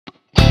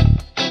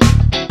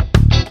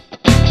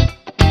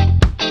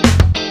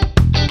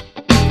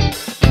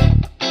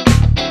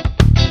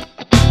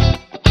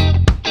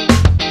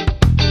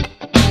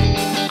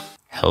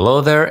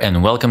Hello there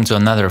and welcome to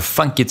another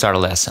funk guitar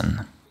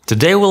lesson.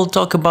 Today we'll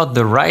talk about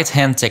the right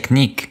hand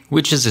technique,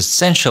 which is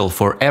essential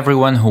for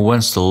everyone who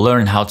wants to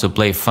learn how to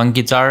play funk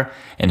guitar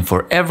and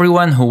for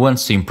everyone who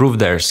wants to improve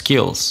their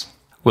skills.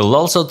 We'll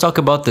also talk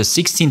about the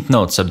 16th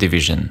note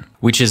subdivision,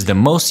 which is the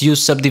most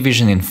used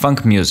subdivision in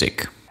funk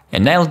music.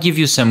 And I'll give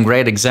you some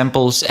great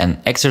examples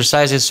and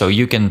exercises so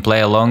you can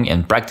play along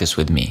and practice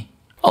with me.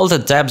 All the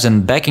tabs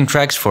and backing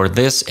tracks for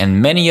this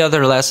and many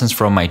other lessons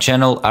from my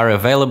channel are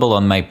available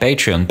on my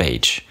Patreon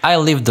page.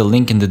 I'll leave the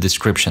link in the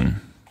description.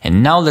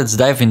 And now let's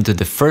dive into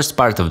the first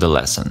part of the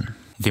lesson.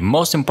 The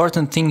most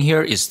important thing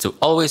here is to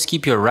always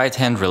keep your right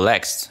hand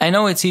relaxed. I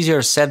know it's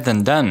easier said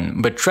than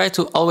done, but try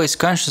to always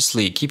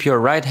consciously keep your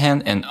right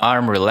hand and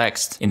arm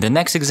relaxed. In the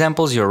next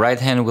examples, your right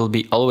hand will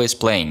be always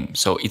playing,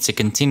 so it's a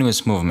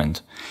continuous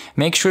movement.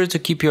 Make sure to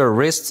keep your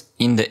wrist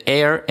in the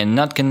air and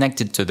not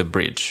connected to the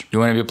bridge. You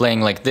want to be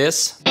playing like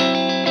this,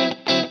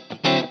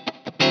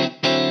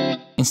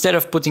 instead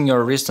of putting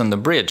your wrist on the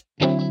bridge.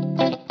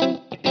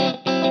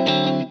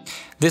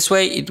 This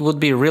way it would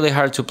be really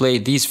hard to play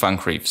these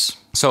funk riffs.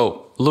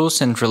 So, loose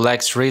and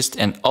relaxed wrist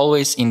and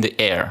always in the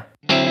air.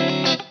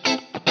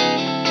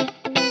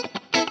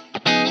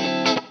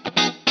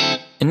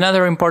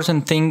 Another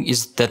important thing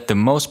is that the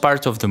most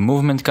part of the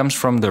movement comes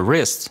from the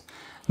wrist.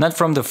 Not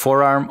from the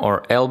forearm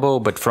or elbow,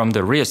 but from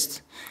the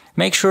wrist.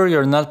 Make sure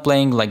you're not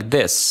playing like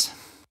this.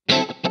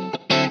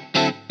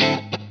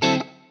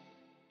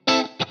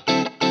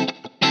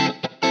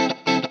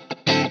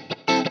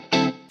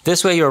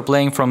 This way you're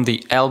playing from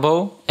the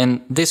elbow,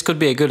 and this could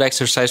be a good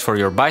exercise for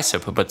your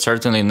bicep, but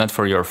certainly not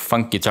for your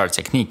funk guitar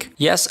technique.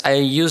 Yes, I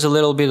use a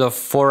little bit of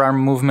forearm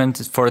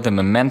movement for the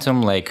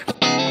momentum, like...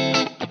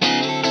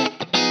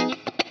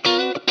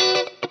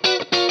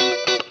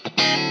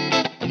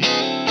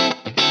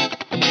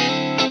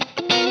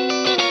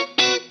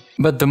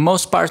 But the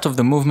most part of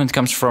the movement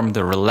comes from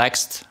the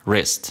relaxed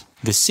wrist.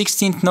 The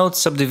 16th note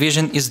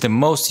subdivision is the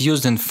most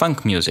used in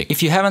funk music.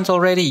 If you haven't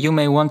already, you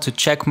may want to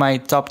check my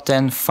top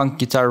 10 funk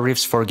guitar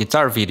riffs for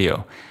guitar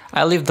video.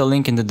 I'll leave the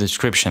link in the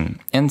description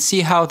and see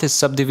how this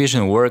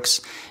subdivision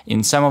works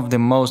in some of the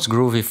most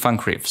groovy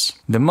funk riffs.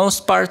 The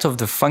most part of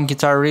the funk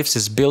guitar riffs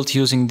is built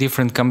using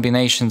different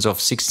combinations of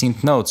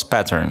 16th notes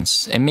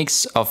patterns, a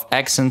mix of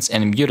accents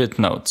and muted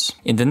notes.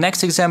 In the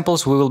next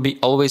examples we will be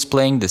always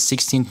playing the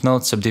 16th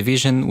note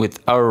subdivision with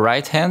our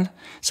right hand,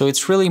 so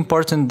it's really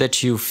important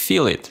that you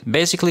feel it.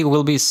 Basically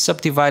we'll be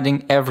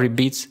subdividing every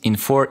beat in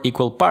 4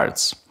 equal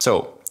parts.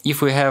 So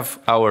if we have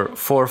our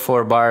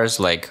 4/4 bars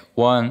like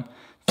 1,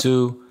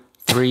 2,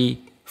 3,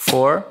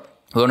 4,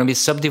 we're going to be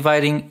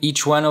subdividing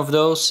each one of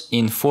those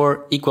in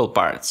 4 equal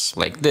parts,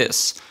 like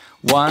this.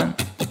 1,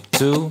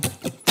 2,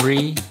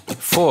 3,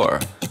 4.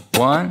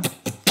 1,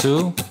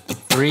 2,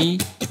 3,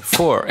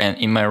 4. And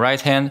in my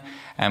right hand,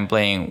 I'm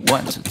playing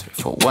 1, 2, 3,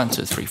 4, 1,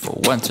 2, 3, 4,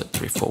 1, 2,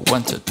 3, 4,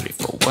 1, 2, 3,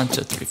 4, 1,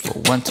 2, 3,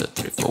 4, 1, 2,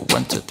 3, 4,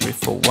 1, 2, 3,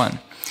 4, 1.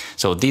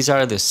 So these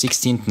are the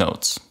 16th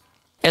notes.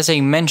 As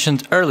I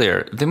mentioned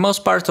earlier, the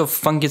most part of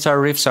funk guitar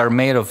riffs are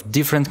made of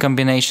different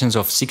combinations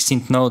of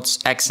 16th notes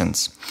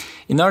accents.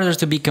 In order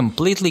to be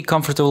completely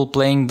comfortable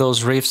playing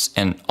those riffs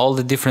and all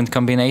the different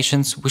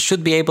combinations, we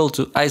should be able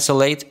to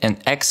isolate and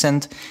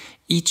accent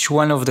each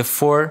one of the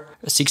 4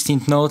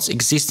 16th notes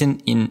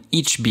existing in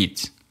each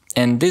beat.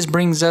 And this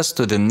brings us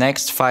to the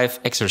next 5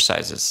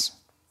 exercises.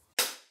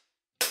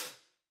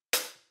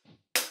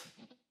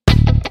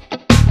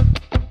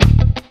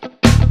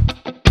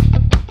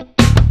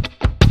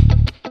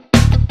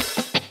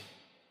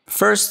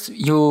 First,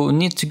 you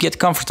need to get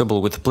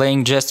comfortable with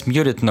playing just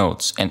muted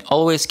notes and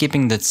always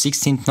keeping that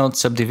 16th note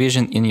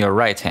subdivision in your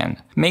right hand.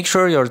 Make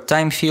sure your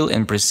time feel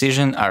and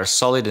precision are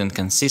solid and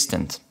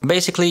consistent.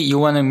 Basically, you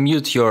want to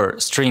mute your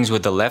strings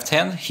with the left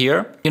hand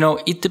here. You know,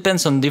 it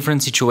depends on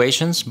different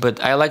situations, but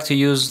I like to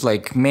use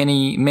like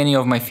many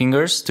of my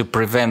fingers to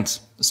prevent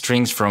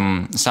strings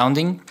from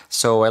sounding.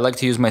 So I like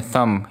to use my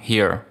thumb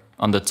here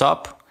on the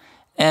top,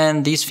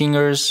 and these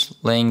fingers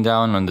laying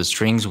down on the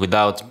strings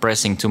without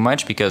pressing too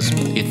much, because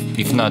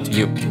if not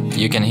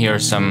you can hear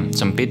some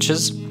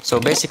pitches. So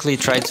basically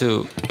try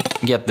to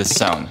get this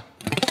sound.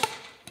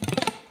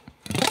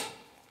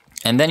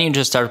 And then you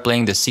just start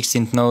playing the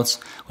 16th notes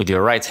with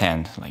your right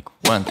hand, like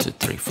 1, 2,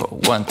 3, 4,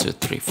 1, 2,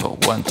 3, 4,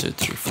 1, 2,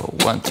 3, 4,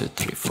 1, 2,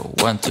 3, 4,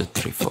 1, 2,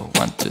 3, 4,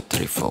 1, 2,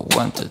 3, 4,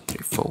 1, 2,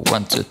 3, 4,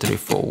 1, 2, 3,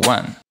 4,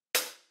 1.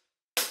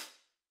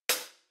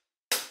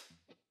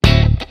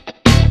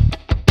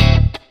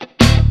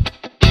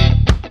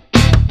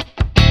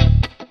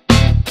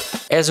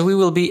 As we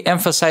will be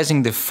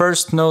emphasizing the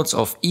first notes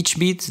of each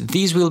beat,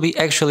 these will be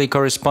actually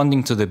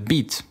corresponding to the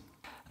beat.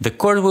 The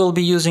chord we'll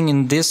be using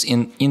in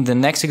the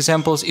next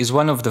examples is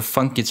one of the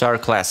funk guitar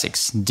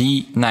classics,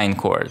 D9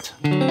 chord.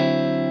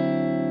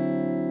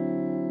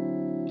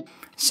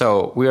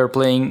 So we are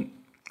playing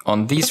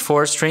on these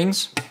 4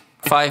 strings,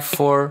 5,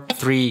 4,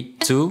 3,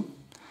 2.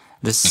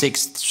 The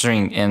 6th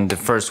string and the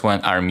first one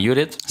are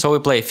muted. So we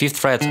play 5th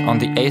fret on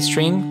the A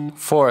string,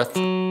 4th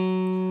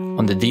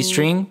on the D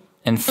string,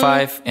 and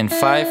 5 and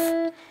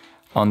 5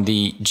 on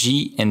the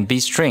G and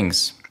B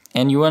strings.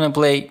 and you want to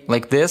play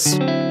like this.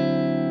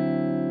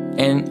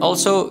 And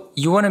also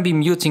you want to be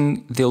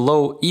muting the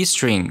low E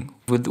string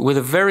with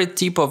the very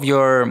tip of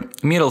your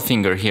middle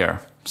finger here.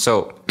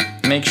 So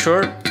make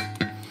sure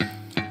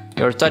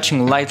you're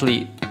touching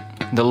lightly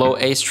the low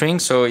A string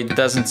so it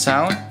doesn't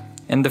sound.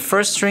 And the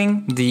first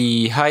string,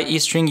 the high E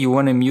string, you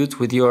want to mute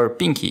with your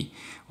pinky,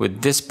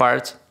 with this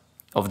part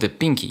of the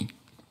pinky.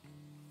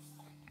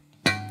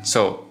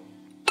 So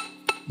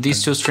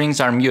these two strings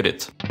are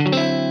muted.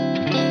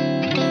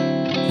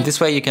 This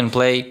way you can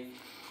play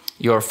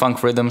your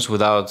funk rhythms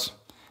without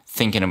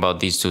thinking about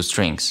these two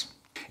strings.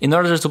 In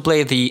order to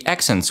play the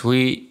accents,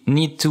 we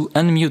need to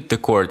unmute the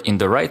chord in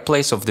the right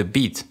place of the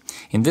beat.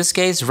 In this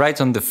case, right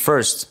on the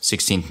first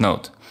 16th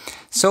note.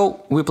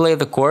 So we play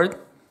the chord,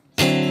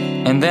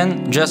 and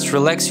then just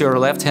relax your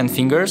left hand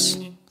fingers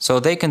so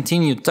they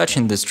continue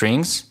touching the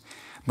strings,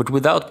 but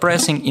without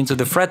pressing into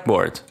the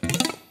fretboard.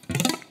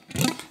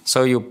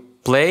 So you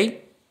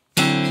play,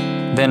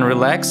 then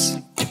relax,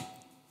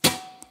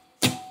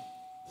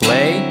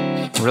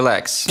 play,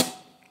 relax,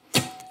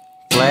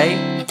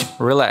 play,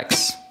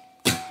 relax.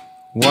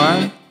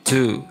 1,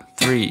 2,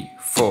 3,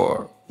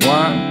 4,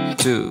 1,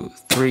 2,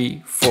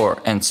 3,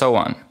 4, and so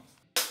on.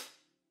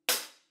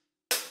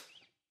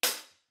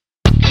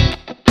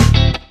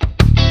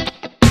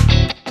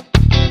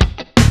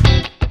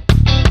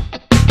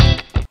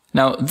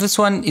 Now this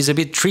one is a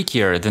bit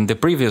trickier than the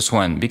previous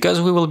one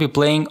because we will be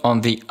playing on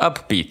the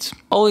upbeat.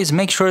 Always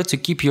make sure to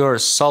keep your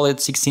solid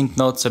 16th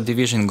note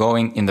subdivision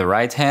going in the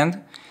right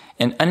hand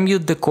and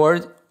unmute the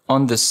chord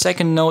on the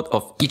second note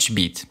of each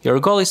beat. Your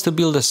goal is to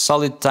build a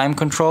solid time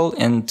control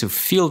and to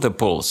feel the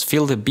pulse,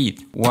 feel the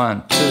beat.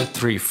 1, 2,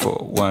 3, 4,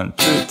 1,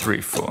 2,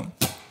 3, 4.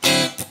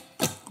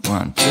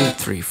 1, 2,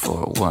 3,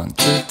 4, 1,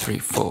 2, 3,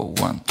 4,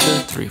 1, 2,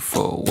 3,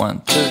 4,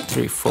 1, 2,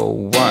 3,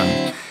 4,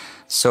 1.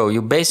 So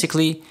you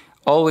basically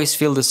always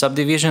feel the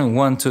subdivision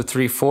 1, 2,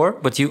 3, 4,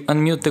 but you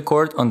unmute the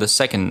chord on the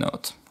second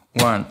note.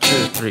 1,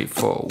 2, 3,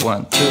 4,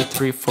 1, 2,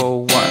 3,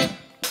 4, 1.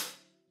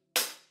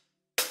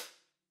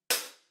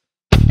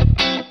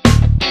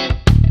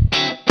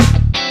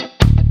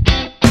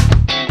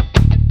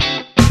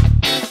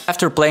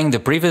 After playing the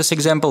previous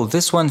example,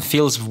 this one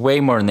feels way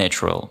more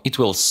natural. It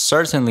will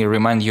certainly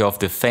remind you of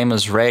the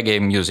famous reggae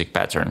music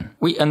pattern.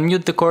 We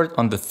unmute the chord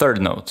on the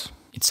third note.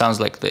 It sounds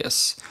like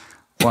this.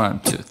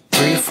 1, 2,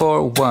 3,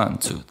 4, 1,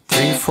 2,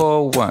 3,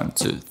 4, 1,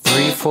 2,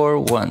 3, 4,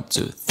 1,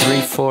 2,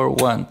 3, 4,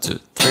 1, 2,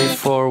 3,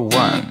 4,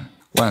 1.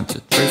 1, 2,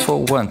 3,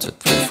 4, 1, 2,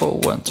 3, 4,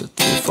 1, 2,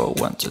 3, 4,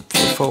 1, 2,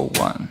 3, 4,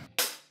 1.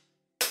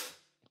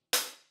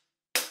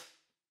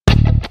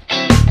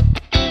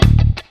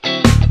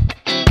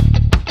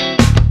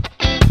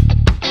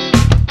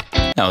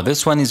 Now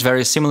this one is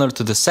very similar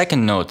to the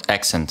second note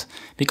accent,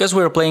 because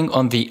we're playing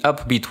on the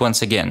upbeat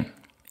once again.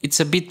 It's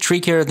a bit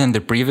trickier than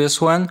the previous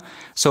one,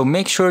 so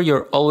make sure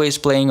you're always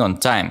playing on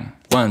time.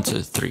 1,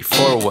 2, 3,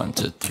 4, 1,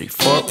 2, 3,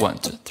 4, 1,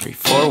 2, 3,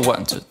 4,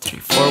 1, 2, 3,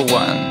 4,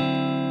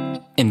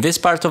 1. In this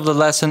part of the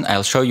lesson,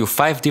 I'll show you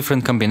 5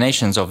 different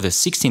combinations of the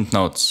 16th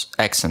notes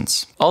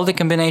accents. All the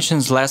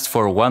combinations last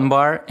for 1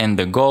 bar, and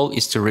the goal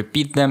is to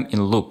repeat them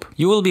in loop.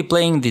 You will be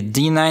playing the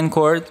D9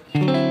 chord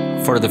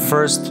for the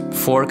first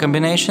 4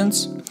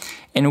 combinations,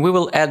 and we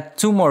will add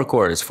 2 more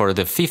chords for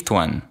the 5th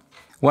one.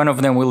 One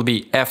of them will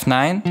be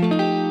F9,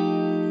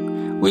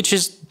 which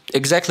is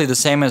exactly the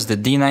same as the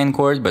D9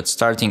 chord, but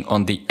starting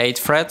on the 8th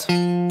fret,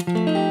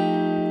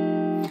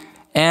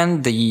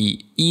 and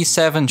the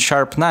E7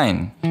 sharp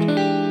 9,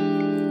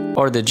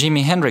 or the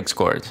Jimi Hendrix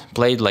chord,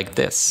 played like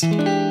this.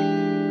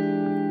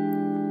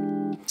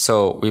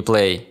 So we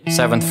play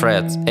 7th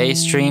fret A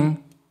string,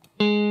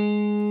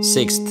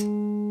 6th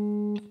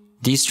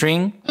D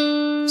string,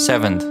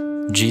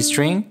 7th G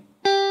string,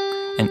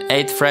 and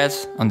 8th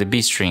fret on the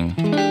B string.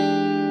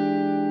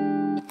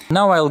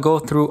 Now I'll go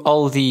through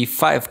all the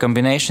 5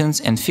 combinations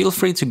and feel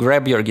free to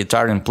grab your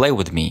guitar and play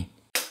with me.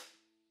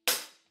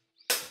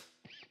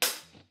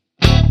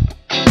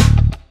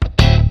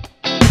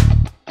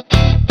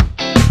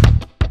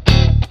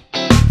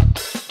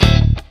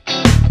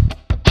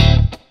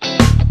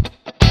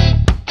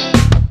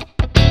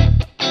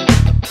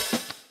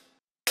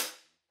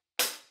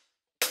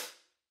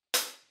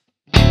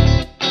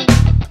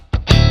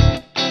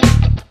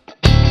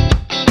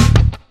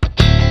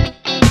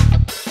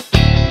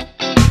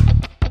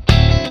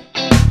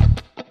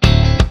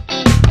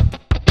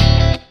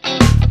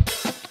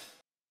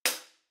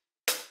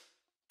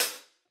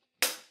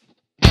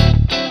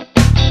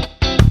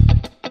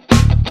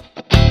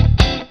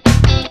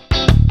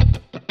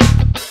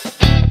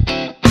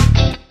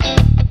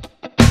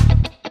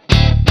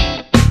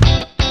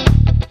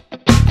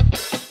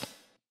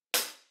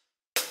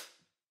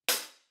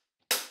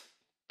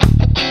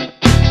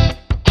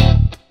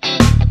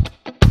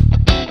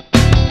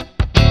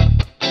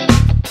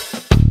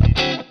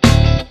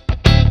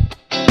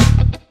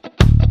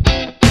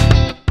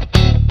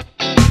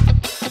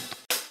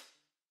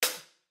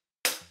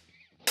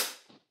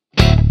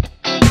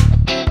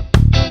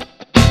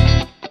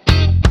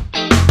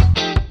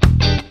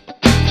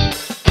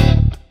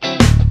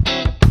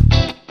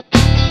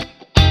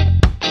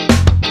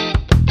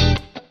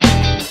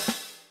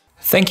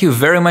 Thank you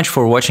very much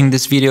for watching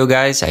this video,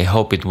 guys. I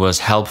hope it was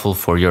helpful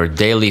for your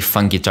daily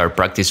funk guitar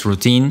practice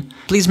routine.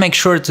 Please make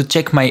sure to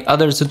check my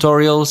other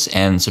tutorials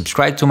and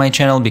subscribe to my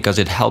channel because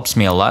it helps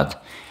me a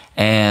lot.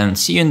 And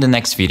see you in the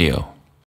next video.